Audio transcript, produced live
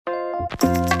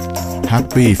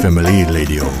Happy Family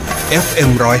Radio FM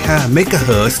 105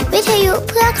 MHz วิทยุ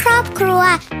เพื่อครอบครัว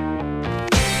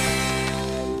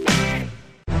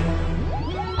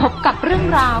พบกับเรื่อง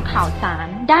ราวข่าวสาร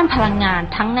ด้านพลังงาน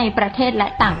ทั้งในประเทศและ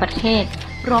ต่างประเทศ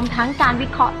รวมทั้งการวิ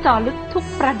เคราะห์เจาะลึกทุก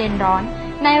ประเด็นร้อน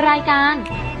ในรายการ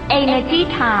Energy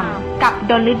Time กับ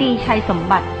ดลฤดีชัยสม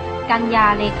บัติกัญญา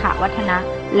เลขาวัฒนะ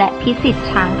และพิสิทธิ์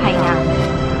ช้างไทยงาม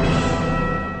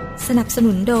สนับส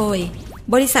นุนโดย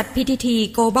บริษัท PTT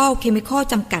Global Chemical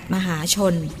จำกัดมหาช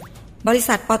นบริ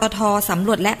ษัทปตท.สำร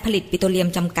วจและผลิตปิโตรเลียม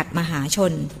จำกัดมหาช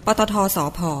นปตท.ส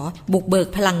ผ.บุกเบิก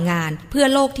พลังงานเพื่อ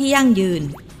โลกที่ยั่งยืน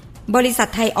บริษัท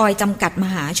ไทยออยล์จำกัดม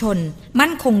หาชนมั่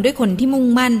นคงด้วยคนที่มุ่ง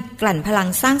มั่นกลั่นพลัง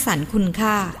สร้างสรรค์คุณ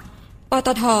ค่าปต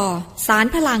ท.สาน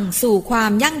พลังสู่ควา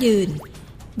มยั่งยืน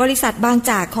บริษัทบาง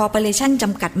จากคอร์ปอเรชั่นจ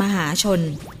ำกัดมหาชน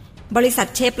บริษัท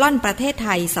เชฟรอนประเทศไท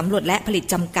ยสำรวจและผลิต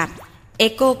จำกัดเอ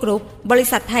โกกรุ๊ปบริ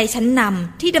ษัทไทยชั้นน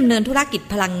ำที่ดำเนินธุรกิจ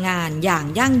พลังงานอย่าง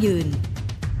ยั่งยืน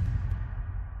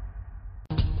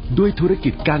ด้วยธุรกิ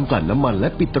จการกลั่นน้ำมันและ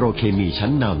ปิโตรเคมีชั้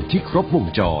นนำที่ครบวง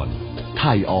จรไท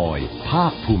ยออยล์ภา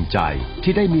คภูมิใจ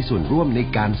ที่ได้มีส่วนร่วมใน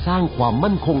การสร้างความ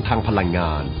มั่นคงทางพลังง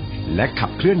านและขั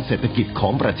บเคลื่อนเศรษฐกิจขอ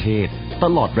งประเทศต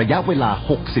ลอดระยะเวลา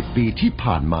60ปีที่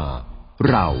ผ่านมา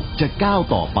เราจะก้าว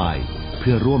ต่อไปเ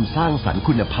พื่อร่วมสร้างสรรค์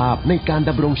คุณภาพในการ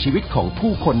ดำรงชีวิตของ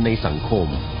ผู้คนในสังคม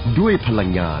ด้วยพลั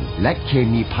งงานและเค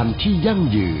มีภัณฑ์ที่ยั่ง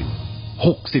ยืน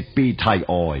60ปีไทย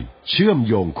ออยล์เชื่อม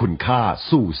โยงคุณค่า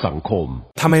สู่สังคม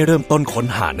ถ้าไม่เริ่มต้นค้น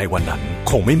หาในวันนั้น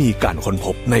คงไม่มีการค้นพ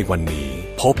บในวันนี้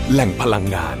พบแหล่งพลัง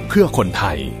งานเพื่อคนไท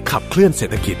ยขับเคลื่อนเศร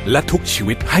ษฐกิจและทุกชี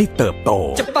วิตให้เติบโต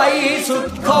จะไปสุด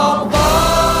ขอบฟ้า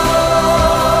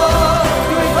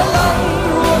ด้วยพลัง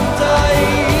รวมใจ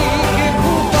เคียง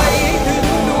คู่ไปถึง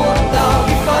ดวงดาว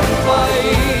ที่ฝันใฝ่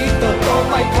เติบโต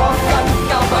ไปพร้อมกัน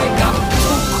ก้าวไปกับ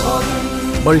ทุกคน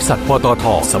บริษัทปตท.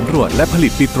สำรวจและผลิ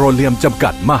ตปิโตรเลียมจำกั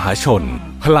ดมหาชน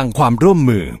พลังความร่วม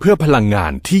มือเพื่อพลังงา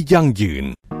นที่ยั่งยืน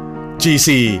GC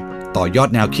ต่อยอด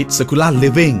แนวคิด Circular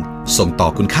Living ส่งต่อ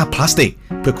คุณค่าพลาสติก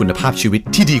เพื่อคุณภาพชีวิต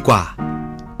ที่ดีกว่า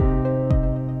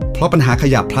เพราะปัญหาข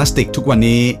ยะพลาสติกทุกวัน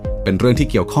นี้เป็นเรื่องที่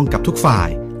เกี่ยวข้องกับทุกฝ่าย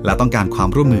และต้องการความ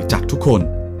ร่วมมือจากทุกคน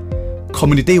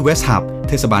Community Waste Hub เ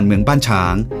ทศบาลเมืองบ้านฉา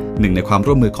งหนึ่งในความ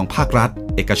ร่วมมือของภาครัฐ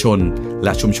เอกชนแล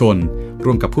ะชุมชน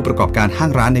ร่วมกับผู้ประกอบการห้า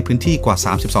งร้านในพื้นที่กว่า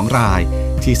32ราย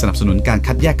ที่สนับสนุนการ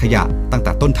คัดแยกขยะตั้งแ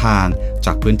ต่ต้นทางจ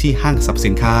ากพื้นที่ห้างสรรพ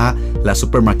สินค้าและซุป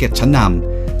เปอร์มาร์เก็ตชั้นน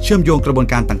ำเชื่อมโยงกระบวน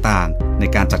การต่างๆใน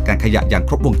การจัดการขยะอย่างค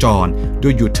รบวงจรด้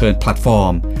วย U-Turn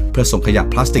Platform เพื่อส่งขยะ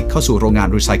พลาสติกเข้าสู่โรงงาน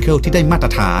รีไซเคิลที่ได้มาตร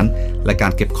ฐานและกา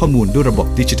รเก็บข้อมูลด้วยระบบ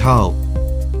ดิจิทัล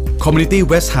Community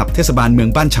Waste Hub เทศบาลเมือง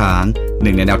บ้านฉางห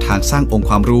นึ่งในแนวทางสร้างองค์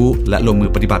ความรู้และลงมื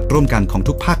อปฏิบัติร่วมกันของ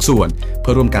ทุกภาคส่วนเ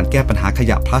พื่อร่วมการแก้ปัญหาข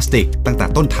ยะพลาสติกตั้งแต่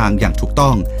ต้นทางอย่างถูกต้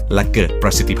องและเกิดปร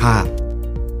ะสิทธิภาพ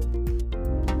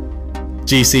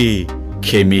GC เค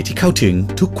มีที่เข้าถึง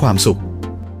ทุกความสุข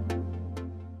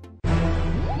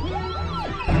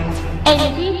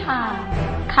Energy Time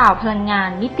ข่าวพลังงาน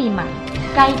มิติใหม่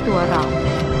ใกล้ตัวเรา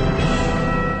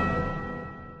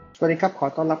สวัสดีครับขอ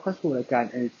ต้อนรับเข้าสู่รายการ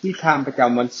Energy Time ประจ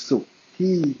ำวันศุกร์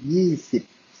ที่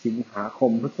20สิงหาค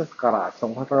มพุทธศักราช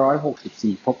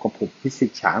2564พบกับผมพิสิ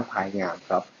ทธิ์ช้างพายงาม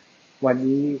ครับวัน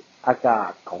นี้อากา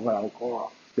ศของเราก็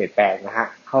เปลี่ยนแปลงนะฮะ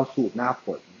เข้าสู่หน้าฝ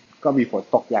นก็มีฝน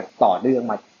ตกอย่างต่อเนื่อง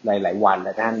มาหลายๆวันแ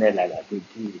ล้วนะในหลายๆพื้น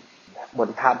ที่บน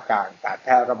ท่ามกลางการแพ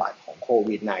ร่ระบาดของโค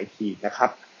วิด -19 นะครับ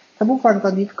ท่านผู้ฟังต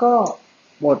อนนี้ก็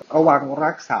หมดระวัง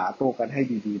รักษาตัวกันให้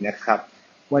ดีๆนะครับ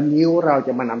วันนี้เราจ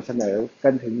ะมานำเสนอกั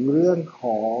นถึงเรื่องข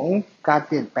องการเ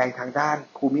ปลี่ยนแปลงทางด้าน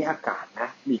ภูมิอากาศนะ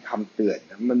มีคำเตือน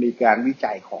นะมันมีการวิ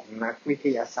จัยของนักวิท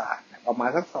ยาศาสตร์ประมาณ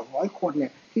สัก200คนเนี่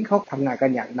ยที่เขาทำงานกั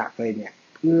นอย่างหนักเลยเนี่ย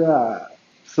เพื่อ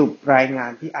สรุปรายงา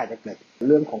นที่อาจจะเกิดเ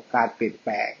รื่องของการเปลี่ยนแป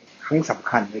ลงครั้งสำ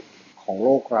คัญของโล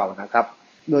กเรานะครับ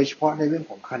โดยเฉพาะในเรื่อง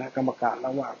ของคณะกรรมการร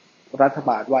ะหว่างรัฐบ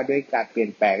าลว่าด้วยการเปลี่ย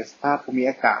นแปลงสภาพภูมิ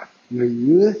อากาศหรื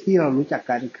อที่เรารู้จัก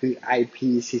กันคือ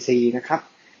IPCC นะครับ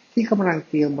ที่กำลัง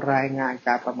เตรียมรายงานก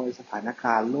ารประเมินสถานก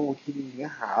ารณ์โลกที่มีเนื้อ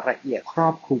หาละเอียดครอ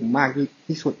บคลุมมาก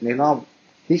ที่สุดในรอบ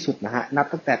ที่สุดนะฮะนับ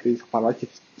ตั้งแต่ปี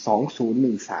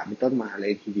2013เป็นต้นมาเล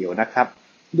ยทีเดียวนะครับ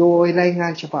โดยรายงา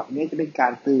นฉบับนี้จะเป็นกา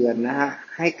รเตือนนะฮะ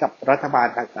ให้กับรัฐบาล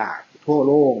ต่างๆทั่ว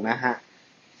โลกนะฮะ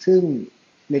ซึ่ง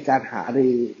ในการหารื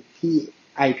อที่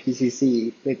IPCC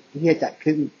เป็นที่จะจัด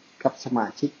ขึ้นกับสมา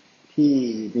ชิกที่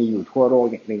มีอยู่ทั่วโลก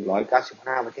อย่าง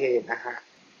195ประเทศนะฮะ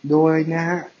โดยนะ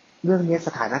ฮะเรื่องนี้ส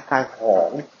ถานการณ์ของ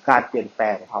การเปลี่ยนแปล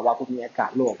งภาวะภูมิอากา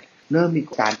ศโลกเริ่มมี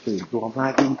การตื่นตัวมา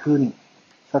กยิ่งขึ้น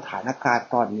สถานการณ์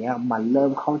ตอนนี้มันเริ่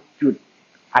มเข้าจุด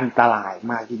อันตราย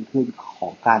มากยิ่งขึ้นขอ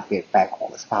งการเปลี่ยนแปลงของ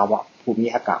สภาวะภูมิ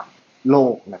อากาศโล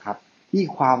กนะครับที่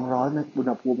ความร้อนในอุณ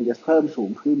หภูมิจะเพิ่มสู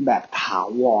งขึ้นแบบถา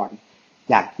วร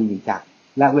อย่างจริงจัง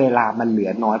และเวลามันเหลื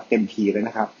อน้อยเต็มทีแล้ว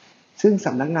นะครับซึ่งส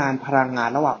ำนักงานพลังงาน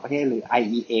ระหว่างประเทศหรือ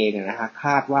IEA เนี่ยนะฮะค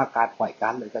าดว่าการปล่อยก๊า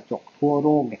ซเรือนกระจกทั่วโล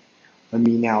กเนี่ยมัน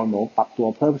มีแนวโน้มปรับตัว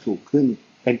เพิ่มสูงขึ้น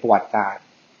เป็นประวัติการณ์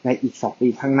ในอีก2 ปี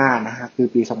ข้างหน้านะฮะคือ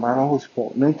ปี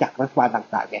2566เนื่องจากรัฐบาล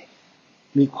ต่างๆเนี่ย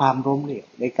มีความล้มเหลว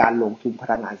ในการลงทุนพ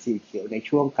ลังงานสีเขียวใน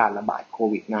ช่วงการระบาดโค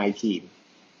วิด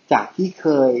 -19 จากที่เค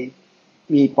ย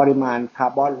มีปริมาณคา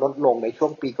ร์บอนลดลงในช่ว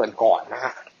งปีก่อนๆนะฮ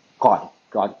ะก่อน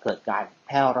เกิดการแพ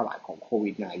ร่ระบาดของโควิ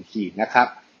ด -19 นะครับ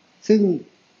ซึ่ง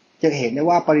จะเห็นได้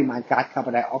ว่าปริมาณก๊าซคาร์บ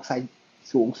อนไดออกไซด์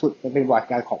สูงสุดเป็นประวัติ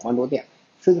การของมนุษย์เนี่ย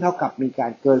ซึ่งเท่ากับมีกา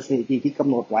รเกินสถิติที่กำ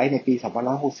หนดไว้ในปี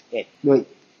2561โดย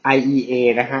IEA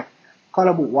นะฮะก็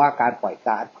ระบุว่าการปล่อย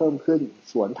ก๊าซเพิ่มขึ้น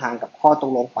สวนทางกับข้อต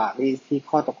กลงปารีสที่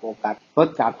ข้อตกลงการลด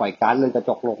การปล่อยก๊าซเรือนกระ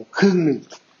จกลงครึ่งหนึ่ง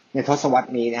ในทศวรร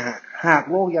ษนี้นะฮะหาก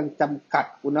โลกยังจำกัด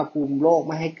อุณหภูมิโลกไ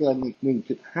ม่ให้เกิน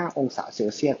 1.5 องศาเซล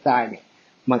เซียสได้เนี่ย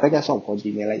มันก็จะส่งผลดี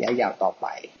ในระยะยาวต่อไป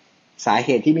สาเห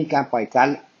ตุที่มีการปล่อยก๊าซ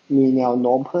มีแนวโ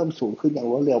น้มเพิ่มสูงขึ้นอย่าง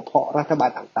รวดเร็วเพราะรัฐบาล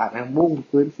ต่างๆนั้นมุ่ง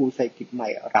ฟื้นฟูเศรษฐกิจใหม่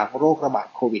หลังโรคระบาด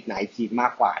โควิด -19 มา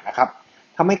กกว่านะครับ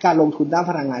ทำให้การลงทุนด้าน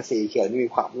พลังงานสีเขียวมี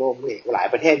ความล้มเหลวหลาย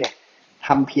ประเทศเนี่ยท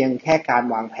ำเพียงแค่การ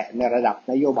วางแผนในระดับ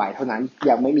นโยบายเท่านั้น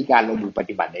ยังไม่มีการลงมือป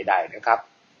ฏิบัติใดๆนะครับ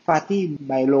ฟาตี้ไ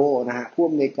บโลนะฮะผู้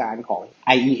อำนวยการของ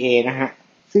IEA นะฮะ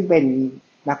ซึ่งเป็น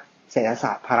นักเศรษฐศ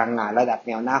าสตร์พลังงานระดับแ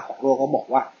นวหน้าของโลกก็บอก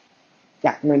ว่าจ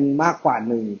ากเงินมากกว่า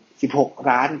16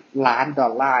 ล้านดอ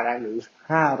ลลาร์นะหรือ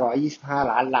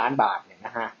525 ล้านบาทเนี่ยน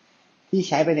ะฮะที่ใ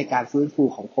ช้ไปในการฟื้นฟู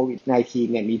ของโควิด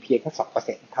 -19 เนี่ยมีเพียงแค่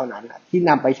 2% เท่านั้นที่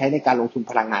นำไปใช้ในการลงทุน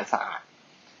พลังงานสะอาด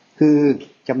คือ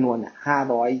จำนวน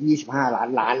525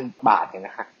 ล้านบาทเนี่ยน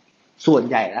ะฮะส่วน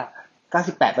ใหญ่แล้ว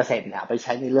 98% เนี่ยเอาไปใ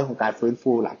ช้ในเรื่องของการฟื้น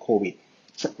ฟูหลังโควิด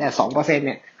แต่ 2% เ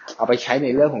นี่ยเอาไปใช้ใน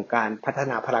เรื่องของการพัฒ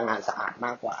นาพลังงานสะอาดม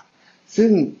ากกว่าซึ่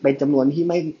งเป็นจำนวนที่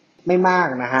ไม่มาก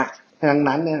นะฮะดัง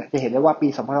นั้นเนี่ยจะเห็นได้ว่าปี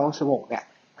2566เนี่ย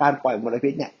การปล่อยมลพิ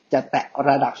ษเนี่ยจะแตะ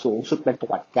ระดับสูงสุดเป็นประ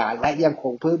วัติการณ์และยังค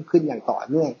งเพิ่มขึ้นอย่างต่อ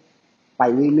เนื่องไป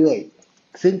เรื่อย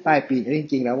ๆซึ่งปลายปีนี้จ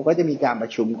ริงๆแล้วก็จะมีการปร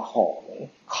ะชุมของ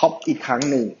คอปอีกครั้ง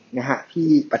หนึ่งนะฮะที่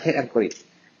ประเทศอังกฤษ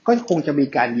ก็คงจะมี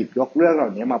การหยิบยกเรื่องเหล่า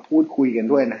นี้มาพูดคุยกัน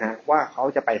ด้วยนะฮะว่าเขา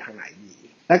จะไปทางไหนดี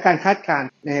และการคาดการณ์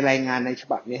ในรายงานในฉ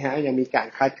บับนี้ฮะยังมีการ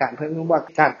คาดการณ์เพิ่มว่า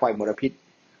การปล่อยมลพิษ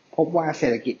พบว่าเศร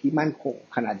ษฐกิจที่มั่นคง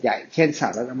ขนาดใหญ่เช่นสห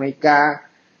รัฐอเมริกา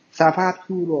สหภาพ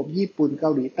ยุโรปญี่ปุ่นเก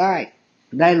าหลีใต้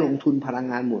ได้ลงทุนพลัง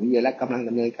งานหมุนเวียนและกำลังด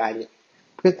ำเนินการ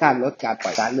เพื่อการลดการปล่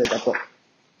อยก๊าซเรือนกระจก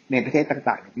ในประเทศ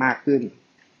ต่างๆมากขึ้น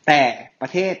แต่ปร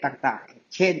ะเทศต่าง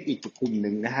ๆเช่นอีกกลุ่มห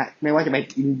นึ่งนะฮะไม่ว่าจะเป็น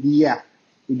อินเดีย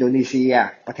อินโดนีเซีย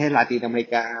ประเทศลาตินอเมริ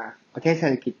กาประเทศเศร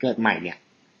ษฐกิจเกิดใหม่เนี่ย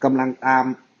กำลังตาม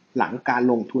หลังการ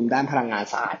ลงทุนด้านพลังงาน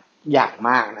สะอาดอย่างม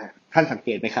ากนะท่านสังเก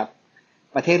ตไหมครับ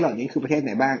ประเทศเหล่านี้คือประเทศไห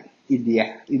นบ้างอินเดีย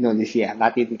อินโดนีเซียลา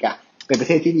ตินอเมริกาเป็นประ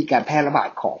เทศที่มีการแพร่ระบาด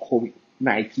ของโควิด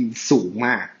 -19 สูงม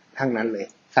ากทั้งนั้นเลย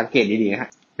สังเกตดีๆนะฮะ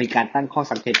เป็นการตั้งข้อ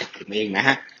สังเกตจากผมเองนะฮ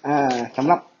ะสำ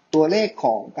หรับตัวเลขข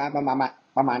องการปร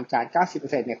ะมาณการ 90%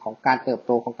 เนี่ยของการเติบโ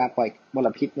ตของการปล่อยมล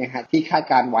พิษเนี่ยฮะที่คาด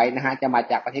การไว้นะฮะจะมา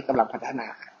จากประเทศกำลังพัฒนา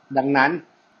ดังนั้น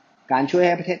การช่วยใ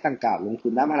ห้ประเทศต่างๆลงทุ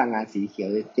นด้านพลังงานสีเขียว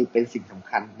จึงเป็นสิ่งสำ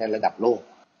คัญในระดับโลก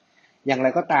อย่างไร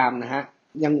ก็ตามนะฮะ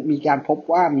ยังมีการพบ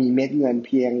ว่ามีเม็ดเงินเ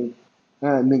พียง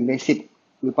1 ใน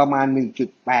 10หรือประมาณ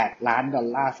 1.8 ล้านดอล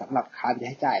ลาร์สำหรับการใ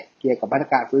ช้จ่ายเกี่ยวกับมาตร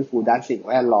การฟื้นฟูด้านสิ่ง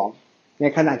แวดล้อมใน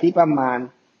ขณะที่ประมาณ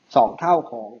2 เท่า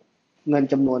ของเงิน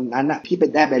จำนวนนั้นนะที่เป็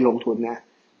นได้ไปลงทุนนะ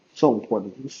ส่งผล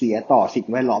เสียต่อสิ่ง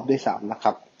แวดล้อมด้วยซ้ำนะค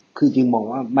รับคือจึงมอง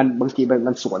ว่ามันบางที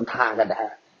มันสวนทางกันนะฮ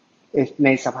ะใน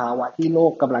สภาวะที่โล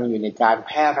กกำลังอยู่ในการแพ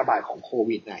ร่ระบาดของโค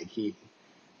วิด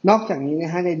 -19 นอกจากนี้น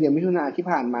ะฮะในเดือนมิถุนายนที่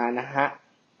ผ่านมานะฮะ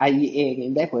IEA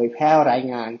ได้เผยแพร่ราย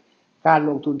งานการ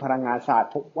ลงทุนพลังงานสะอาด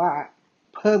พบว่า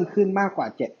เพิ่มขึ้นมากกว่า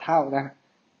7 เท่านะ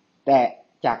แต่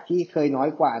จากที่เคยน้อย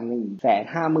กว่า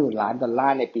 150,000 ล้านดอลลา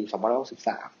ร์ในปี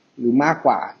2563หรือมากก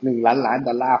ว่า1 ล้านด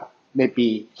อลลาร์ในปี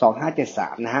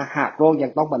2573นะฮะหากโลกยั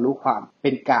งต้องบรรลุความเป็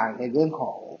นกลางในเรื่องข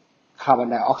องคาร์บอน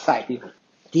ไดออกไซด์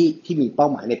ที่มีเป้า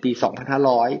หมายในปี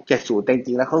2570แต่จ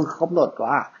ริงๆแล้วเขากำหนด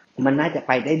ว่ามันน่าจะไ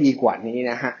ปได้ดีกว่านี้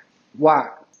นะฮะว่า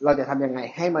เราจะทำยังไง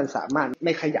ให้มันสามารถไ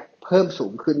ม่ขยับเพิ่มสู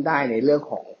งขึ้นได้ในเรื่อง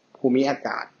ของภูมิอาก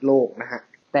าศโลกนะฮะ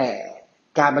แต่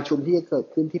การประชุมที่จะเกิด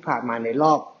ขึ้นที่ผ่านมาในร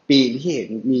อบปีที่เห็น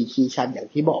มีชี้ชัดอย่าง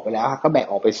ที่บอกไปแล้วก็แบ่ง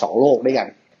ออกเป็น2 โลกด้วยกัน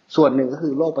ส่วนหนึ่งก็คื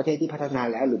อโลกประเทศที่พัฒนา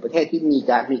แล้วหรือประเทศที่มี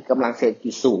กำลังเศรษฐกิ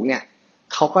จสูงเนี่ย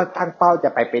เขาก็ตั้งเป้าจะ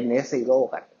ไปเป็นเนทซีโร่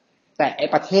กันแต่ไอ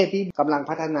ประเทศที่กำลัง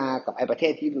พัฒนากับไอประเท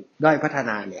ศที่ด้อยพัฒ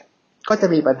นาเนี่ยก็จะ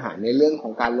มีปัญหาในเรื่องขอ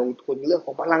งการลงทุนเรื่องข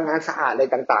องพลังงานสะอาดอะไร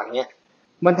ต่างๆเนี่ย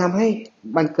มันทำให้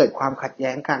มันเกิดความขัดแ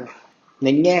ย้งกันใน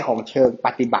แง่ของเชิงป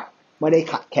ฏิบัติไม่ได้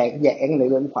ขัดแย้งใน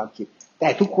เรื่องความคิดแต่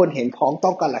ทุกคนเห็นพ้องต้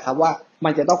องกันแหละครับว่ามั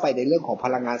นจะต้องไปในเรื่องของพ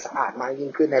ลังงานสะอาดมากยิ่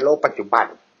งขึ้นในโลกปัจจุบัน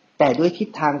แต่ด้วยทิศ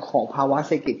ทางของภาวะเ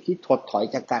ศรษฐกิจที่ถดถอย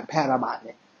จากการแพร่ระบาดเ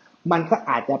นี่ยมันก็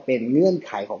อาจจะเป็นเงื่อนไ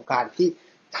ขของการที่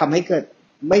ทำให้เกิด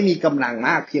ไม่มีกำลังม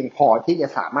ากเพียงพอที่จะ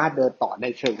สามารถเดินต่อใน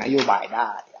เชิงนโยบายได้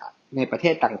ในประเท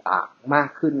ศต่างๆมาก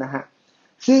ขึ้นนะฮะ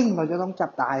ซึ่งเราจะต้องจั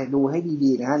บตาดูให้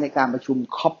ดีๆนะฮะในการประชุม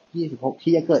COP26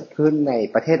 ที่จะเกิดขึ้นใน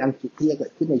ประเทศอังกฤษที่จะเกิ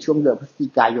ดขึ้นในช่วงเดือนพฤศจิ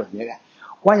กายนนี้แหละ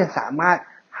ว่าจะสามารถ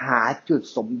หาจุด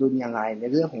สมดุลอย่างไรใน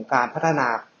เรื่องของการพัฒนา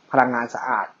พลังงานสะอ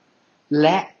าดแล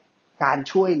ะการ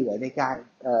ช่วยเหลือในการ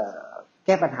แ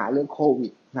ก้ปัญหาเรื่องโควิ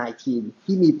ด -19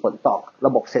 ที่มีผลต่อร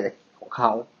ะบบเศรษฐกิจของเข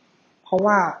าเพราะ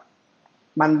ว่า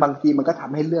มันบางทีมันก็ท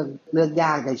ำให้เรื่องย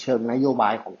ากในเชิงนโยบา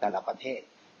ยของแต่ละประเทศ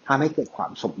ทำให้เกิดควา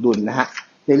มสมดุลนะฮะ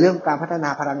ในเรื่องการพัฒนา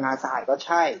พลังงานสะอาดก็ใ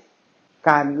ช่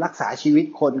การรักษาชีวิต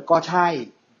คนก็ใช่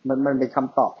มันเป็นค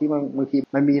ำตอบที่บางที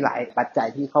มันมีหลายปัจจัย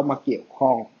ที่เข้ามาเกี่ยวข้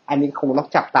องอันนี้คงต้อง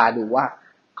จับตาดูว่า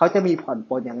เขาจะมีผ่อนป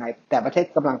ลนยังไงแต่ประเทศ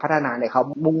กำลังพัฒนาเนี่ยเขา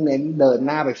มุ่งเน้นเดินห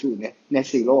น้าไปสู่net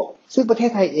zero ซึ่งประเท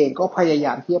ศไทยเองก็พยาย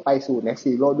ามที่จะไปสู่ net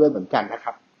zero ด้วยเหมือนกันนะค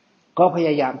รับก็พย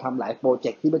ายามทำหลายโปรเจ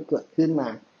กต์ที่มันเกิดขึ้นมา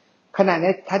ขณะ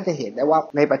นี้ท่านจะเห็นได้ว่า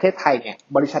ในประเทศไทยเนี่ย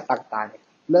บริษัทต่างๆเนี่ย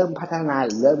เริ่มพัฒนาห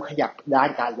รือเริ่มขยับด้าน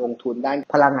การลงทุนด้าน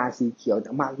พลังงานสีเขียว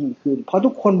มากยิ่งขึ้นเพราะทุ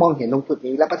กคนมองเห็นตรงจุด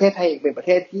นี้และประเทศไทยเองเป็นประเ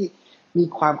ทศที่มี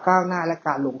ความก้าวหน้าและก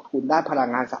ารลงทุนด้านพลัง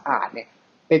งานสะอาดเนี่ย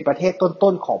เป็นประเทศ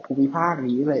ต้นๆของภูมิภาค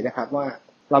นี้เลยนะครับว่า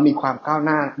เรามีความก้าวห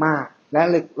น้ามากและ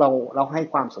เราให้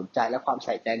ความสนใจและความใ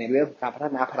ส่ใจในเรื่องของการพัฒ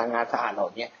นาพลังงานสะอาดเหล่า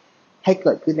นี้ให้เ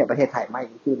กิดขึ้นในประเทศไทยมาก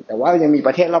ยิ่งขึ้นแต่ว่ายังมีป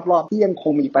ระเทศรอบๆที่ยังค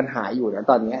งมีปัญหาอยู่นะ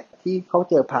ตอนนี้ที่เขา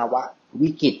เจอภาวะวิ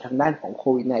กฤตทางด้านของโค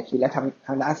วิด -19 และท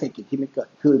างด้านเศรษฐกิจที่มันเกิด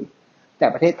ขึ้นแต่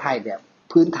ประเทศไทยเนี่ย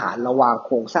พื้นฐานระวางโค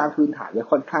รงสร้างพื้นฐานไว้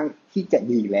ค่อนข้างที่จะ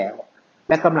ดีแล้วแ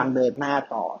ละกำลังเดินหน้า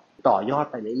ต่อยอด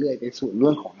ไปเรื่อยๆในส่วนเรื่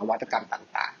องของนวัตกรรม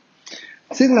ต่าง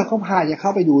ๆซึ่งเราก็พาจะเข้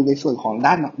าไปดูในส่วนของ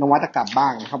ด้านนวัตกรรมบ้า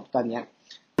งนะครับตอนนี้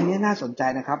น่าสนใจ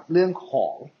นะครับเรื่องขอ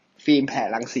งฟิล์มแผ่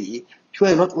รังสีช่ว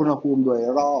ยลดอุณหภูมิโดย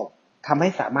รอบทำให้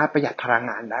สามารถประหยัดพลัง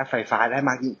งานด้านไฟฟ้าได้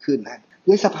มากยิ่งขึ้นนะ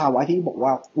ด้วยสภาวะที่บอกว่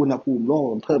าอุณหภูมิโลก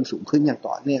เพิ่มสูงขึ้นอย่าง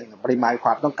ต่อเนื่องปริมาณคว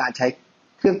ามต้องการใช้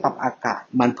เครื่องปรับอากาศ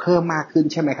มันเพิ่มมากขึ้น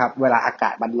ใช่ไหมครับเวลาอาก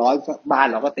าศมันร้อนบ้าน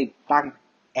เราก็ติดตั้ง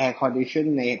แอร์คอนดิชัน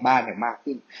ในบ้านมาก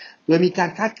ขึ้นโดยมีการ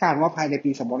คาดการณ์ว่าภายใน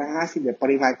ปี2550ป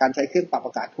ริมาณการใช้เครื่องปรับอ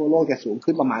ากาศทั่วโลกจะสูง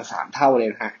ขึ้นประมาณ3เท่าเลย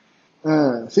นะฮะ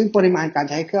ซึ่งปริมาณการ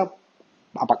ใช้เครื่อง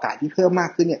ปรับอากาศที่เพิ่มมา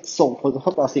กขึ้นเนี่ยส่งผลกระท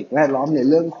บต่อสิ่งแวดล้อมใน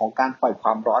เรื่องของการปล่อยคว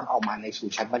ามร้อนออกมาในสู่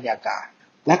ชั้นบรรยากาศ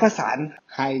และก็สาร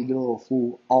ไฮโดรฟู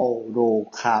ออโร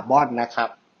คาร์บอนนะครับ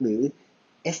หรือ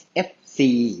SFC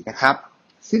นะครับ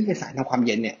ซึ่งเป็นสารทำความเ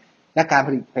ย็นเนี่ยและการผ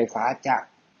ลิตไฟฟ้าจาก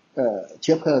เ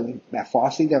ชื้อเพลิงแบบฟอส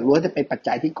ซิลล้วนจะเป็นปัจ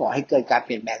จัยที่ก่อให้เกิดการเป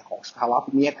ลี่ยนแปลงของสภาวะภู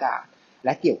มิอากาศแล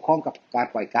ะเกี่ยวข้องกับการ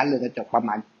ปล่อยก๊าซเรือนกระจกประม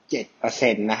าณ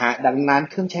 7% นะฮะดังนั้น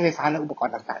เครื่องใช้ไฟฟ้าและอุปกร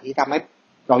ณ์ต่างๆที่ทำให้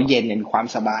เราเย็นเนี่ยมีความ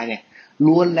สบายเนี่ย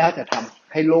ล้วนแล้วจะท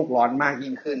ำให้โลกร้อนมาก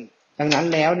ยิ่งขึ้นดังนั้น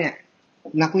แล้วเนี่ย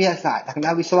นักวิทยาศาสตร์ทางด้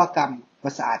านวิศวกรรมปร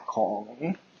ะสาทของ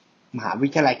มหาวิ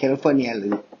ทยาลัยแคลิฟอร์เนียหรื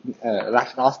อรัฐ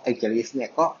ลอสแองเจลิสเนี่ย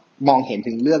ก็มองเห็น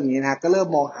ถึงเรื่องนี้นะก็เริ่ม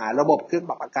มองหาระบบเครื่อง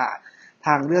ปรับอากาศท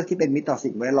างเลือกที่เป็นมิตรต่อ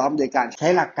สิ่งแวดล้อมโดยการใช้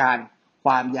หลักการค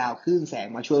วามยาวคลื่นแสง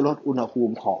มาช่วยลดอุณหภู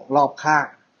มิของรอบข้าง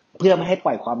เพื่อไม่ให้ป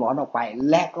ล่อยความร้อนออกไป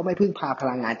และก็ไม่พึ่งพาพ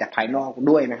ลังงานจากภายนอก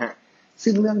ด้วยนะฮะ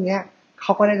ซึ่งเรื่องนี้เข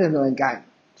าก็ได้ดำเนินการ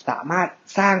สามารถ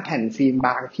สร้างแผ่นฟิล์มบ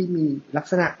างที่มีลัก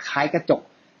ษณะคล้ายกระจก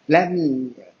และมี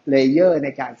เลเยอร์ใน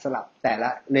การสลับแต่ละ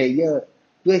เลเยอร์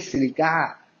ด้วยซิลิก้า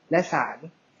และสาร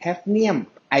แฮฟเนียม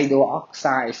ไอโดรออกไซ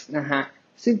ด์นะฮะ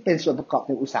ซึ่งเป็นส่วนประกอบใ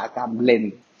นอุตสาหกรรมเลน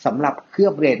ส์สำหรับเคลื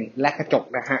อบเลนส์และกระจก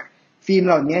นะฮะฟิล์มเ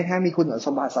หล่านี้มีคุณส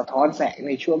มบัติสะท้อนแสงใ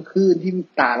นช่วงคลื่นที่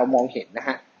ตาเรามองเห็นนะฮ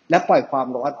ะและปล่อยความ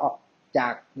ร้อนออกจา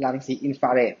กรังสีอินฟร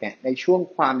าเรดเนี่ยในช่วง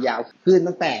ความยาวคลื่น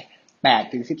ตั้งแต่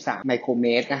8 ถึง 13 ไมโครเม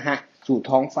ตรนะฮะสู่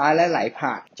ท้องฟ้าและไหล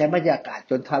ผ่านใช้บรรยากาศ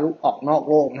จนทะลุออกนอก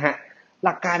โลกนะฮะห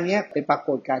ลักการนี้เป็นปราก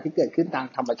ฏการณ์ที่เกิดขึ้นตาม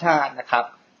ธรรมชาตินะครับ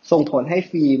ส่งผลให้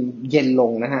ฟิล์มเย็นล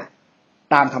งนะฮะ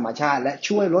ตามธรรมชาติและ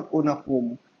ช่วยลดอุณหภูมิ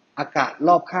อากาศร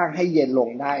อบข้างให้เย็นลง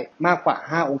ได้มากกว่า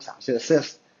5องศาเซลเซียส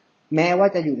แม้ว่า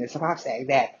จะอยู่ในสภาพแสง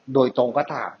แดดโดยตรงก็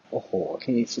ตามโอ้โห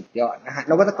ที่นี่สุดยอดนะฮะ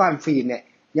นวัตกรรมฟิล์มเนี่ย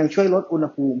ยังช่วยลดอุณห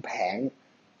ภูมิแผง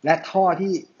และท่อ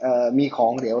ที่มีขอ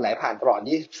งเหลวไหลผ่านตลอด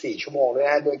24 ชั่วโมงด้วย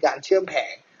นะโดยการเชื่อมแผ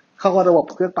งเข้ากับระบบ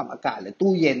เครื่องปรับอากาศหรือ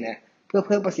ตู้เย็นเนี่ยเพื่อเ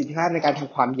พิ่มประสิทธิภาพในการท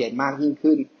ำความเย็นมากยิ่ง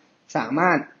ขึ้นสาม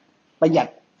ารถประหยัด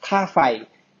ค่าไฟ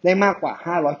ได้มากกว่า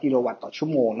500 กิโลวัตต์ต่อชั่ว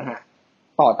โมงนะฮะ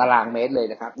ต่อตารางเมตรเลย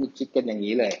นะครับมีคิดกันอย่าง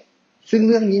นี้เลยซึ่งเ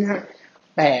รื่องนี้นะฮะ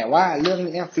แต่ว่าเรื่อง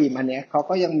นี้ฟิล์มอันนี้เขา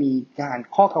ก็ยังมีการ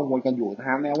ข้อกังวลกันอยู่นะ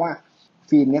ฮะแม้ว่า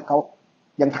ฟิล์มนี้เขา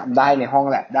ยังทำได้ในห้อง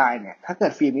แลบได้เนี่ยถ้าเกิ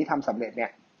ดฟิล์มนี้ทำสำเร็จเนี่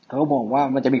ยเขาก็มองว่า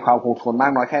มันจะมีความคงทนมา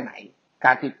กน้อยแค่ไหนก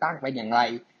ารติดตั้งเป็นอย่างไร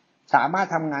สามารถ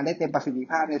ทำงานได้เต็มประสิทธิ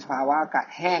ภาพในสภาวะอากาศ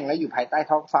แห้งและอยู่ภายใต้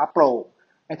ท้องฟ้าโปร่ง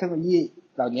และเทคโนโลยี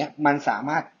เหล่านี้มันสาม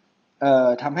ารถ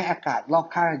ทำให้อากาศรอบ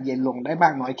ข้างเย็นลงได้บ้า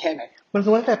งน้อยแค่ไหนมัน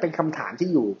ล้วนแต่เป็นคำถามที่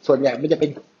อยู่ส่วนใหญ่มันจะเ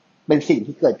ป็นสิ่ง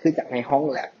ที่เกิดขึ้นจากในห้อง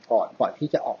แลบก่อนที่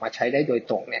จะออกมาใช้ได้โดย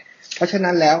ตรงเนี่ยเพราะฉะ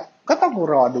นั้นแล้วก็ต้อง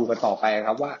รอดูกันต่อไปค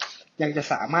รับว่ายังจะ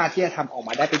สามารถที่จะทำออกม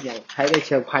าได้เป็นอย่างใช้ในเ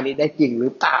ชิงพาณิชย์ได้จริงหรื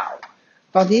อเปล่า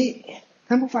ตอนนี้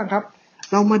ท่านผู้ฟังครับ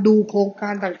เรามาดูโครงกา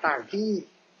รต่างๆ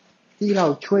ที่เรา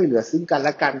ช่วยเหลือซึ่งกันแล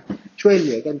ะกันช่วยเห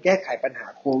ลือกันแก้ไขปัญหา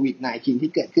โควิด -19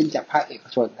 ที่เกิดขึ้นจากภาคเอก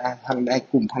ชนทางใน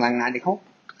กลุ่มพลังงานเนี่ยเขา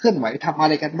เคลื่อนไหวทำอะ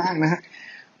ไรกันบ้างนะฮะ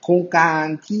โครงการ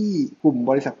ที่กลุ่ม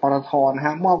บริษัทปตท.นะฮ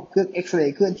ะมอบเครื่องเอ็กซเร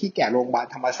ย์เคลื่อนที่แก่โรงพยาบาล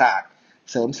ธรรมศาสตร์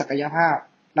เสริมศักยภาพ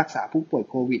รักษาผู้ป่วย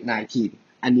โควิด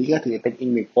 -19 อันนี้ก็ถือเป็นอีก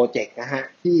หนึ่งโปรเจกต์นะฮะ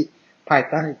ที่ภาย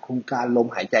ใต้โครงการลม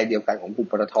หายใจเดียวกันของกลุ่ม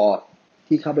ปตท.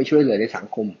ที่เข้าไปช่วยเหลือในสัง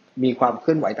คมมีความเค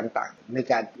ลื่อนไหวต่างๆใน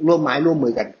การร่วมไม้ร่วมมื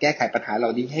อกันแก้ไขปัญหาเหล่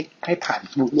านี้ให้ผ่าน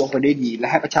ลุล่วงไปได้ดีและ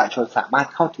ให้ประชาชนสามารถ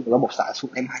เข้าถึงระบบสาธารณสุ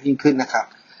ขได้มากยิ่งขึ้นนะครับ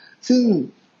ซึ่ง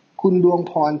คุณดวง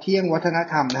พรเที่ยงวัฒน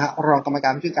ธรรมนะฮะรองกรรมกา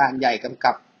รผู้จัดการใหญ่กำ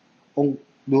กับองค์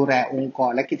ดูแลองค์ก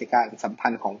รและกิจการสัมพั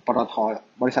นธ์ของปตท.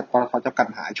บริษัทปตท.จำกัด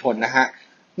มหาชนนะฮะ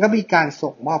ก็มีการ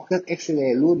ส่งมอบเครื่องเอ็กซเร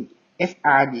ย์รุ่น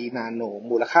FRD Nano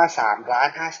มูลค่า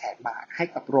 3,500,000 บาทให้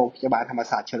กับโรงพยาบาลธรรม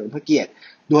ศาสตร์เฉลิมพระเกียรติ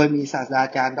โดยมีศาสตรา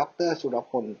จารย์ดร.สุร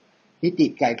พลนิติ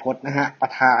ไกรพจน์นะฮะปร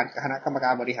ะธานคณะกรรมกา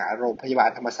รบริหารโรงพยาบาล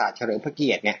ธรรมศาสตร์เฉลิมพระเกี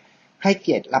ยรติเนี่ยให้เ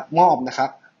กียรติรับมอบนะครับ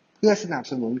เพื่อสนับ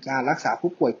สนุนการรักษา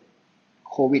ผู้ป่วย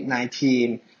โควิด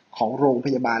 -19 ของโรงพ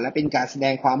ยาบาลและเป็นการแสด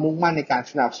งความมุ่งมั่นในการ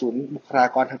สนับสนุนบุคลา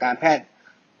กรทางการแพทย์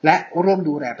และร่วม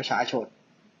ดูแลประชาชน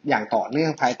อย่างต่อเนื่อ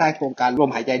งภายใต้โครงการลม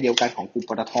หายใจเดียวกันของกลุ่ม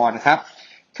ปตท.นะครับ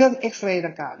เครื่องเอ็กซเรย์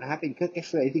ดังกล่าวนะฮะเป็นเครื่องเอ็กซ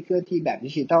เรย์ที่เคลื่อนที่แบบ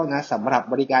ดิจิตอลนะสำหรับ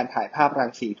บริการถ่ายภาพรั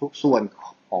งสีทุกส่วน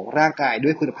ของร่างกายด้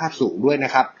วยคุณภาพสูงด้วยน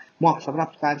ะครับเหมาะสำหรับ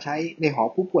การใช้ในหอ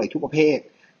ผู้ป่วยทุกประเภท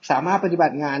สามารถปฏิบั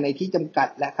ติงานในที่จำกัด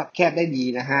และคับแคบได้ดี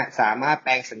นะฮะสามารถแป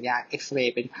ลงสัญญาณเอ็กซเร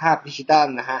ย์เป็นภาพดิจิตอล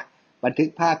นะฮะบันทึก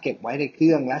ภาพเก็บไว้ในเค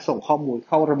รื่องและส่งข้อมูลเ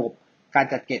ข้าระบบการ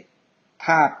จัดเก็บภ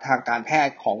าพทางการแพท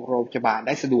ย์ของโรงพยาบาลไ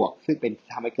ด้สะดวกซึ่งเป็น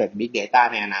ทำให้เกิด Big Data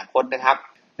ในอนาคตนะครับ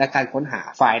และการค้นหา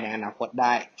ไฟล์ในอนาคตไ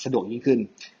ด้สะดวกยิ่งขึ้น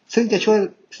ซึ่งจะช่วย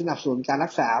สนับสนุนการรั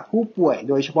กษาผู้ป่วย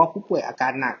โดยเฉพาะผู้ป่วยอากา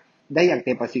รหนักได้อย่างเ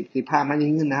ต็มประสิทธิภาพมากยิ่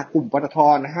งขึ้นนะกลุ่มปตท.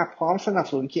นะฮะพร้อมสนับ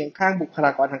สนุนเคียงข้างบุคล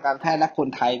ากรทางการแพทย์และคน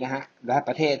ไทยนะฮะและป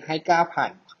ระเทศให้ก้าวผ่า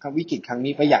นวิกฤตครั้ง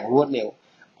นี้ไปอย่างรวดเร็ว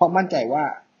เพราะมั่นใจว่า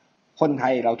คนไท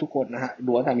ยเราทุกคนนะฮะ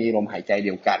ล้วนแต่มีลมหายใจเ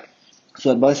ดียวกันส่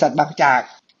วนบริษัทบางจาก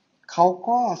เขา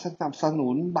ก็สนับสนุ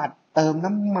นบัตรเติม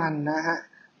น้ำมันนะฮะ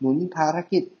หนุนภาร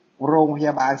กิจโรงพย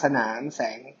าบาลสนามแส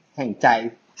งแห่งใจ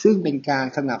ซึ่งเป็นการ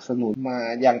สนับสนุนมา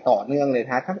อย่างต่อเนื่องเลยน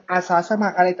ะทั้งอาสาสมั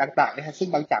ครอะไรต่างๆนะฮะซึ่ง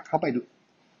บางจากเข้าไ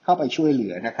ปช่วยเหลื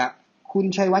อนะครับคุณ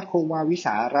ชัยวัฒน์คงวาวิส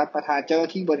ารัฐประธานเจ้าหน้า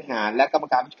ที่บริหารและกรรม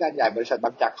การผู้จัดการใหญ่บริษัทบ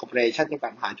างจากคอร์ปอเรชั่นจำกั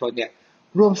ดมหาชนเนี่ย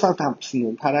ร่วมสนับสนุ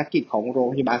นภารกิจของโรง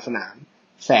พยาบาลสนาม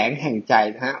แสงแห่งใจ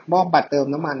นะฮะมอบบัตรเติม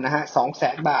น้ำมันนะฮะ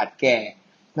 200,000 บาทแก่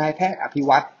นายแพทย์อภิ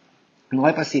วัตรน้อ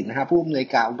ยประสิทธิ์นะฮะผู้อำนวย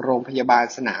การโรงพยาบาล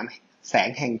สนามแสง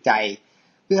แห่งใจ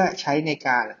เพื่อใช้ในก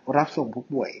ารรับส่งผู้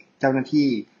ป่วยเจ้าหน้าที่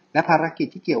และภารกิจ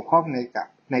ที่เกี่ยวข้อง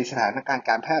ในสถานการณ์ก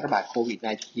ารแพร่ระบาดโควิด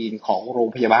 -19 ของโรง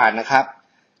พยาบาลนะครับ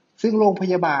ซึ่งโรงพ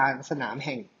ยาบาลสนามแ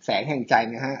ห่งแสงแห่งใจ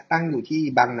นะฮะตั้งอยู่ที่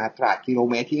บางนาตราดกิโล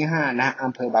เมตรที่5นะ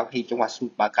อำเภอบางพลีจังหวัดสมุ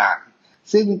ทรปราการ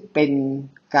ซึ่งเป็น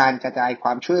การกระจายคว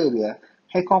ามช่วยเหลือ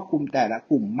ให้ครอบคลุมแต่ละ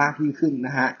กลุ่มมากยิ่งขึ้นน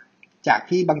ะฮะจาก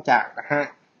ที่บางจากนะฮะ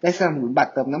ได้สนับสนุนบัต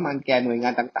รเติมน้ำมันแก่หน่วยงา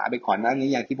นต่างๆไปก่อนหน้านี้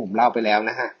อย่างที่ผมเล่าไปแล้ว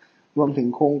นะฮะรวมถึง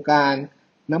โครงการ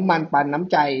น้ำมันปันน้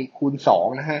ำใจคูณ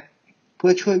2นะฮะเพื่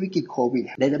อช่วยวิกฤตโควิด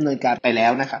ได้ดำเนินการไปแล้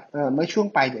วนะครับเมื่อช่วง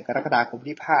ปลายเดือนกรกฎาคม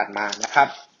ที่ผ่านมานะครับ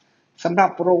สำหรับ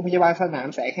โรงพยาบาลสนาม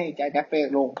แสงแห่งใจจะเป็น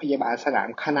โรงพยาบาลสนาม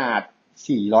ขนาด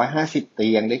450เตี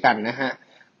ยงด้วยกันนะฮะ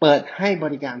เปิดให้บ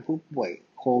ริการผู้ป่วย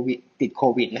โควิดติดโค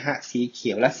วิดนะฮะสีเขี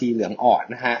ยวและสีเหลืองอ่อน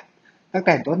นะฮะตั้งแ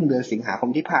ต่ต้นเดือนสิงหาค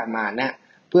มที่ผ่านมานะ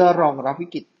เพื่อรองรับวิ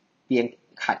กฤตเตียง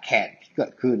ขาดแคลนที่เกิ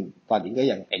ดขึ้นตอนนี้ก็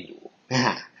ยังเป็นอยู่นะฮ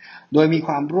ะโดยมีค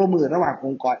วามร่วมมือระหว่างอ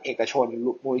งค์กรเอกชน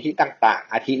มูลนิธิต่าง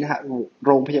ๆอาทินะฮะโ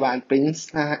รงพยาบาลปรินซ์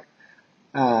นะฮะ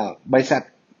บริษัท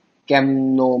แกม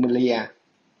โนเมเลีย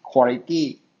Quality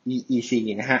EEC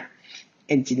นะฮะ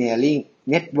Engineering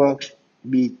Network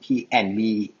BT&B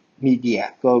Media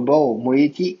Global มูลนิ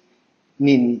ธิ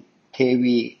นินเท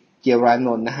วีเจราน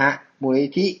นท์นะฮะมูลนิ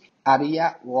ธิอาริย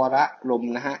วรลม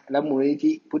นะฮะและมูลนิ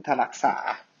ธิพุทธรักษา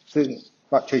ซึ่ง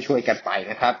ก็ช่วยๆกันไป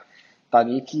นะครับตอน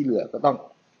นี้ที่เหลือก็ต้อง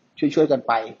ช่วยๆกัน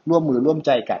ไปร่วมมือร่วมใ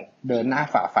จกันเดินหน้า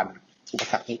ฝ่าฟันอุป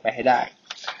สรรคนี้ไปให้ได้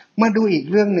มาดูอีก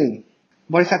เรื่องหนึ่ง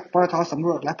บริษัทปตท.สำร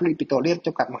วจและผลิตปิโตรเลียมจ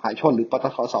ำกัดมหาชนหรือปต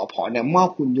ท.สผ.เนี่ยมอบ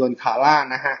หุ่นยนต์คาร่า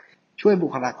นะฮะช่วยบุ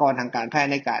คลากรทางการแพท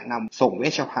ย์ในการนำส่งเว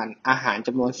ชภัณฑ์อาหารจ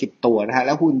ำนวน10ตัวนะฮะแ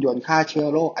ละหุ่นยนต์ฆ่าเชื้อ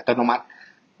โรคอัตโนมัติ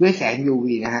ด้วยแสง UV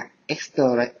นะฮะ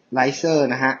Exterizer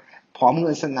นะฮะพร้อมเ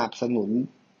งินสนับสนุน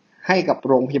ให้กับ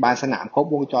โรงพยาบาลสนามครบ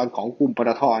วงจรของกลุ่มปต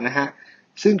ท.นะฮะ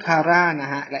ซึ่งคาร่าน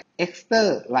ะฮะและ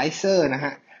Exterlizer นะฮ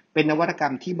ะเป็นนวัตกรร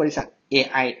มที่บริษัท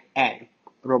AI and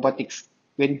Robotics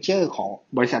Venture ของ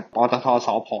บริษัทปตท.ส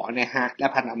ผ.นะฮะและ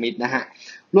พันธมิตรนะฮะ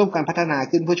ร่วมกันพัฒนา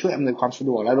ขึ้นเพื่อช่วยอำนวยความสะด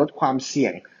วกและลดความเสี่ย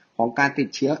งของการติด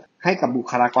เชื้อให้กับบุ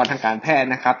คลากรทางการแพทย์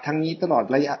นะครับทั้งนี้ตลอ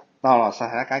ดส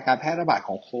ถานการณ์การแพร่ระบาดข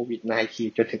องโควิด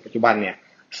 -19 จนถึงปัจจุบันเนี่ย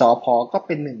สผ.ก็เ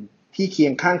ป็นหนึ่งที่เคีย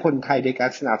งข้างคนไทยในกา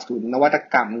รสนับสนุนนวัต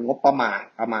กรรมงบประม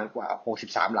าณกว่า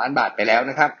63ล้านบาทไปแล้ว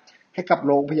นะครับให้กับโ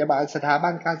รงพยาบาลสถาบั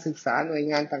นการศึกษาหน่วย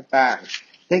งานต่าง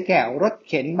ๆได้แก่รถ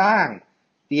เข็นบ้าง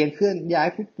เตียงเคลื่อนย้าย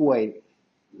ผู้ป่วย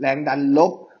แรงดันล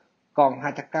บกล่อง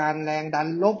หัตถการแรงดัน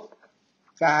ลบ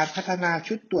การพัฒนา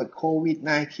ชุดตรวจโควิด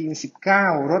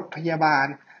 -19 รถพยาบาล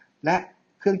และ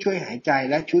เครื่องช่วยหายใจ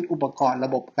และชุดอุปกรณ์ร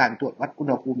ะบบการตรวจวัดอุณ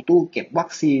หภูมิตู้เก็บวั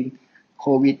คซีนโค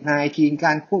วิด -19 ก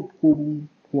ารควบคุม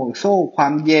ห่วงโซ่ควา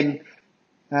มเย็น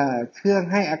เครื่อง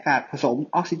ให้อากาศผสม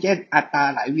ออกซิเจนอัตรา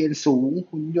ไหลเวียนสูง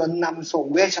หุ่นยนต์นำส่ง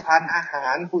เวชภัณฑ์อาหา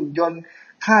รหุ่นยนต์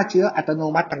ฆ่าเชื้ออัตโน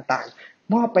มัติต่าง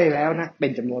ๆมอบไปแล้วนะเป็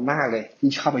นจำนวนมากเลยที่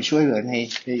เข้าไปช่วยเหลือ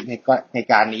ใน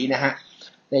การนี้นะฮะ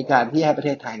ในการที่ให้ประเท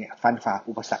ศไทยเนี่ยฟันฝ่า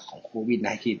อุปสรรคของโควิด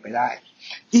 -19 ไปได้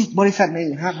อีกบริษัทหนึ่ง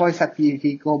ฮะบริษัท PTT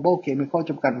Global Chemical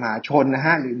จำกัดมหาชนนะฮ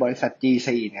ะหรือบริษัท GC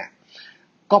เนี่ย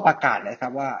ก็ประกาศเลยครั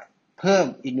บว่าเพิ่ม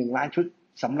อีก1ล้านชุด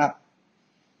สำหรับ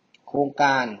โครงก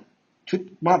าร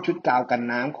มอบชุดกาวกัน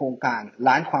น้ำโครงการ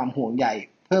ล้านความห่วงใย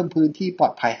เพิ่มพื้นที่ปลอ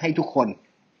ดภัยให้ทุกคน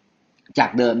จา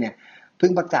กเดิมเนี่ยเพิ่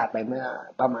งประกาศไปเมื่อ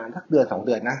ประมาณสักเดือน2เ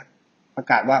ดือนนะประ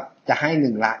กาศว่าจะให้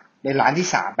1ล้านเป็นล้านที่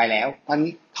3ไปแล้วตอน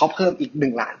นี้เขาเพิ่มอีก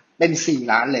1ล้านเป็น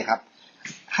4ล้านเลยครับ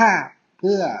ถ้าเ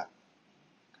พื่อ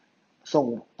ส่ง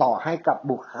ต่อให้กับ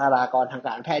บุคลากรทางก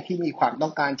ารแพทย์ที่มีความต้อ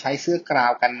งการใช้เสื้อกา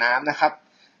วกันน้ำนะครับ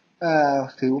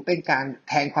ถือเป็นการ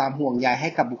แทนความห่วงใยให้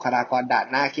กับบุคลากรด่าน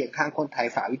หน้าเคียงข้างคนไทย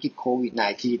ฝ่าวิกฤตโควิด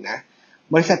 -19 นะ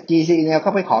บริษัท GC เนี่ย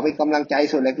ก็ไปขอเป็นกำลังใจ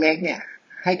ส่วนเล็กๆเนี่ย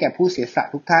ให้แก่ผู้เสียสละ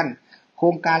ทุกท่านโคร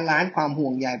งการล้านความห่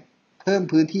วงใยเพิ่ม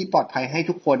พื้นที่ปลอดภัยให้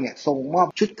ทุกคนเนี่ยส่งมอบ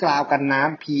ชุดกาวกันน้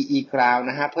ำ PE กาว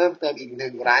นะฮะเพิ่มเติมอีก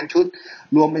1ล้านชุด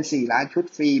รวมเป็น4ล้านชุด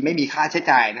ฟรีไม่มีค่าใช้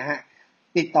จ่ายนะฮะ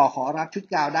ติดต่อขอรับชุด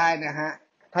กาวได้นะฮะ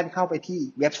ท่านเข้าไปที่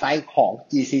เว็บไซต์ของ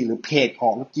GC หรือเพจข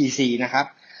อง GC นะครับ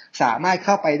สามารถเ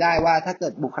ข้าไปได้ว่าถ้าเกิ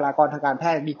ดบุคลากรทางการแพ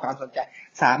ทย์มีความสนใจ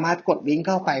สามารถกดลิงก์เ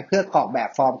ข้าไปเพื่อกรอกแบบ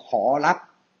ฟอร์มขอรับ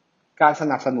การส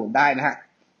นับสนุนได้นะฮะ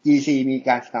GC มีก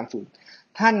ารสนับสนุน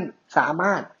ท่านสาม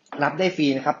ารถรับได้ฟรี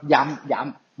นะครับย้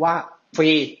ำว่าฟ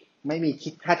รีไม่มีคิ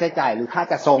ดค่าใช้จ่ายหรือค่า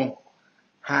จัดส่ง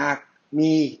หาก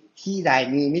มีที่ใด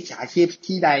มีมิจฉาชีพ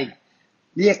ที่ใด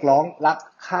เรียกร้องรับ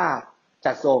ค่า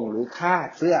จัดส่งหรือค่า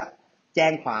เสื้อแจ้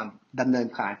งความดำเนิน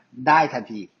การได้ทัน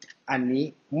ทีอันนี้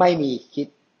ไม่มีคิด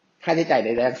ค่าใช้จ่ายใด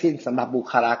ๆทั้งสิ้นสำหรับบุ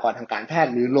คลากรทางการแพท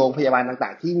ย์หรือโรงพยาบาลต่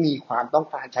างๆที่มีความต้อง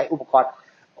การใช้อุปกรณ์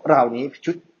เหล่านี้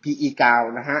ชุด PE กาว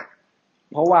นะฮะ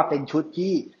เพราะว่าเป็นชุด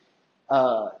ที่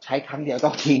ใช้ครั้งเดียวต้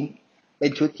องทิ้งเป็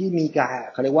นชุดที่มีการ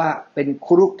เขาเรียกว่าเป็นค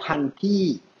รุภัณฑ์ที่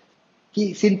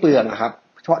สิ้นเปลืองครับ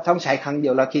เพราะต้องใช้ครั้งเดี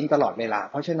ยวแล้วทิ้งตลอดเวลา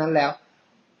เพราะฉะนั้นแล้ว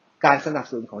การสนับ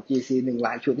สนุนของ GC 1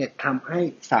ล้านชุดเนี่ยทำให้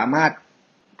สามารถ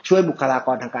ช่วยบุคลาก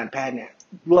รทางการแพทย์เนี่ย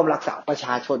ร่วมรักษาประช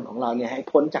าชนของเราเนี่ยให้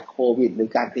พ้นจากโควิดหรือ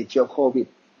การติดเชื้อโควิด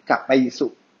กลั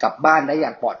บบ้านได้อย่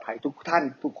างปลอดภัยทุกท่าน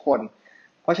ทุกคน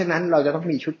เพราะฉะนั้นเราจะต้อง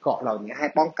มีชุดเกราะเหล่านี้ให้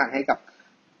ป้องกันให้กับ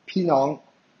พี่น้อง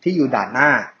ที่อยู่ด่านหน้า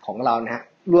ของเรานะฮะ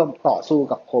ร่วมต่อสู้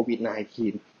กับโควิด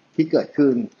 -19 ที่เกิด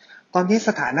ขึ้นตอนนี้ส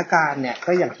ถานการณ์เนี่ย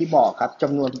ก็อย่างที่บอกครับจ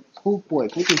ำนวนผู้ป่วย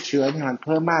ผู้ติดเชื้อมันเ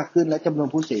พิ่มมากขึ้นและจำนวน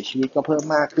ผู้เสียชีวิตก็เพิ่ม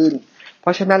มากขึ้นเพร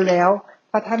าะฉะนั้นแล้ว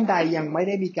ถ้าท่านใดยังไม่ไ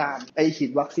ด้มีการไปฉี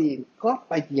ดวัคซีนก็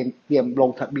ไปเตรียมล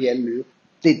งทะเบียนหรือ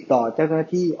ติดต่อเจ้าหน้า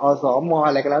ที่อสม.อ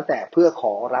ะไรก็แล้วแต่เพื่อข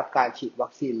อรับการฉีดวั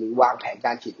คซีนหรือวางแผนก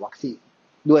ารฉีดวัคซีน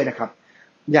ด้วยนะครับ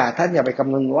ท่านอย่าไปก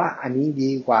ำนึงว่าอันนี้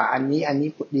ดีกว่าอันนี้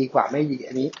ดีกว่าไม่ดี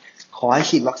อันนี้ขอให้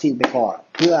ฉีดวัคซีนไปก่อน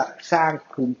เพื่อสร้าง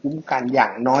ภูมิคุ้มกันอย่า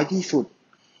งน้อยที่สุด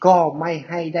ก็ไม่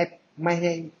ใ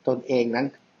ห้ตนเองนั้น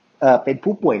เป็น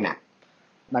ผู้ป่วยหนัก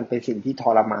มันเป็นสิ่งที่ท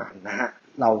รมานนะฮะ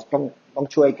เราต้อง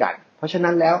ช่วยกันเพราะฉะ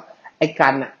นั้นแล้วไอ้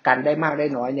กันได้มากได้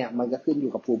น้อยเนี่ยมันก็ขึ้นอ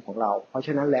ยู่กับภูมิของเราเพราะฉ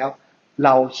ะนั้นแล้วเร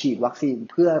าฉีดวัคซีน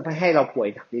เพื่อไม่ให้เราป่วย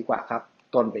หนักดีกว่าครับ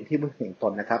ตนเป็นที่พึ่งแห่งต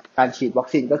นนะครับการฉีดวัค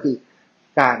ซีนก็คือ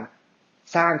การ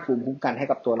สร้างภูมิคุ้มกันให้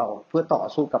กับตัวเราเพื่อต่อ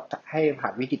สู้กับให้ผ่า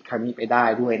นวิกฤตครั้งนี้ไปได้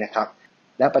ด้วยนะครับ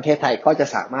และประเทศไทยก็จะ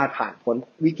สามารถผ่านพ้น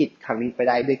วิกฤตครั้งนี้ไป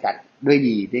ได้ด้วยกันด้วย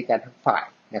ดีด้วยกันทั้งฝ่าย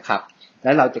นะครับแล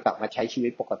ะเราจะกลับมาใช้ชีวิ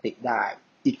ตปกติได้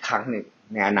อีกครั้งหนึ่ง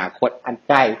ในอนาคตอันใ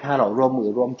กล้ถ้าเราร่วมมือ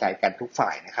ร่วมใจกันทุกฝ่า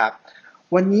ยนะครับ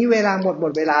วันนี้เวลาหม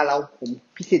ดเวลาเราผม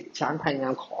พิสิทธิ์ช้างไทยงา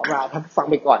มขอลาท่านผู้ฟัง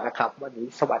ไปก่อนนะครับวันนี้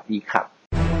สวัสดีครับ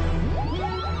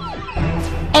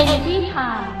Energy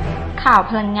Time ข่าว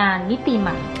พลังงานมิติให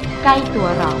ม่ใกล้ตัว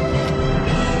เรา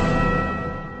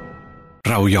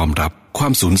เรายอมรับควา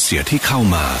มสูญเสียที่เข้า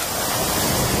มา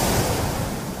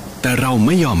แต่เราไ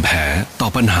ม่ยอมแพ้ต่อ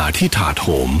ปัญหาที่ถาโถ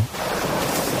ม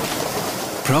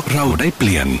เพราะเราได้เป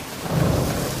ลี่ยน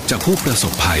จากผู้ประส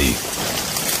บภัย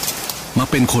มา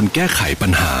เป็นคนแก้ไขปั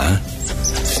ญหา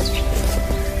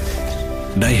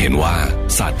ได้เห็นว่า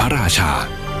ศาสตร์พระราชา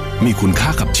มีคุณค่า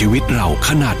กับชีวิตเราข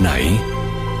นาดไหน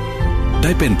ไ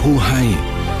ด้เป็นผู้ให้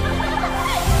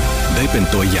ได้เป็น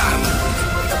ตัวอย่าง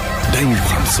ได้มี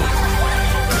ความสุข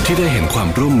ที่ได้เห็นความ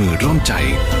ร่วมมือร่วมใจ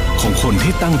ของคน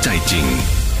ที่ตั้งใจจริง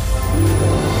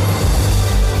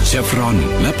เชฟรอน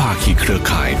และภาคีเครือ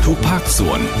ข่ายทุกภาคส่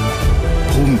วน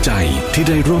ภูมิใจที่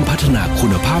ได้ร่วมพัฒนาคุ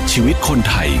ณภาพชีวิตคน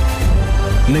ไทย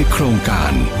ในโครงกา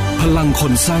รพลังค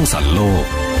นสร้างสรรค์โลก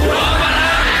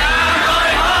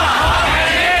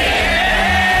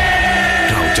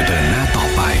เราจะเดินหน้าต่อ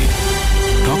ไป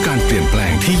เพราะการเปลี่ยนแปล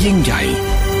งที่ยิ่งใหญ่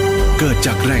เกิดจ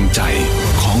ากแรงใจ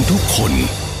ของทุกคน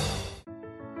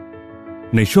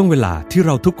ในช่วงเวลาที่เ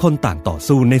ราทุกคนต่างต่อ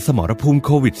สู้ในสมรภูมิโค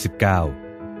วิด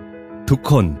 -19 ทุก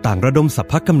คนต่างระดมสรร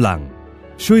พกำลัง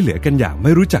ช่วยเหลือกันอย่างไ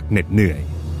ม่รู้จักเหน็ดเหนื่อย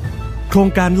โครง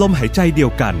การลมหายใจเดีย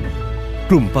วกัน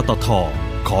กลุ่มปตท.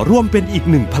ขอร่วมเป็นอีก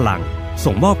หนึ่งพลัง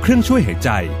ส่งมอบเครื่องช่วยหายใจ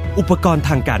อุปกรณ์ท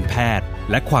างการแพทย์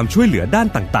และความช่วยเหลือด้าน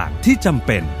ต่างๆที่จำเ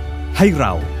ป็นให้เร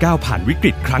าก้าวผ่านวิก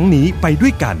ฤตครั้งนี้ไปด้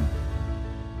วยกัน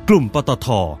กลุ่มปตท.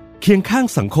เคียงข้าง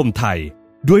สังคมไทย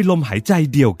ด้วยลมหายใจ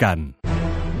เดียวกัน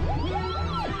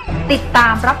ติดตา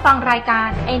มรับฟังรายการ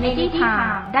Energy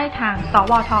Time ได้ทางส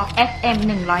วท FM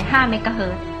 105 MHz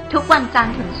ทุกวันจันท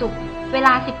ร์ถึงศุกร์เวล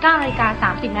า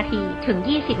 19:30 น. ถึง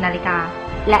 20:00 น.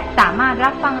 และสามารถรั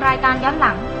บฟังรายการย้อนห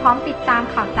ลังพร้อมติดตาม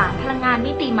ข่าวสารพลังงาน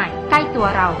มิติใหม่ใกล้ตัว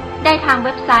เราได้ทางเ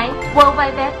ว็บไซต์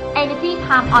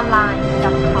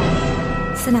www.energytimeonline.com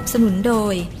สนับสนุนโด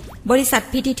ยบริษัท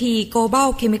PTT Global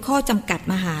Chemical จำกัด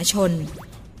มหาชน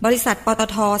บริษัทปต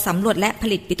ท.สำรวจและผ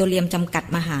ลิตปิโตรเลียมจำกัด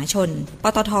มหาชนป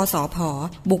ตท.สผ.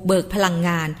บุกเบิกพลังง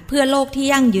านเพื่อโลกที่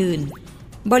ยั่งยืน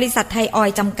บริษัทไทยออย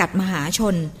ล์จำกัดมหาช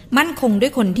นมั่นคงด้ว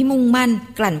ยคนที่มุ่งมั่น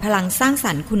กลั่นพลังสร้างส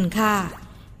รรค์คุณค่า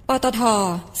ปตท.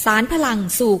สารพลัง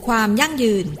สู่ความยั่ง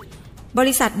ยืนบ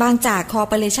ริษัทบางจากคอร์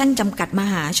ปอเรชั่นจำกัดม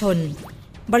หาชน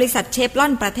บริษัทเชฟรอ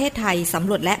นประเทศไทยสำ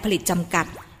รวจและผลิตจำกัด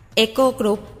เอโก้ก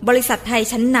รุ๊ปบริษัทไทย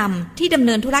ชั้นนำที่ดำเ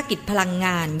นินธุรกิจพลังง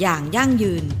านอย่างยั่ง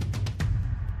ยืน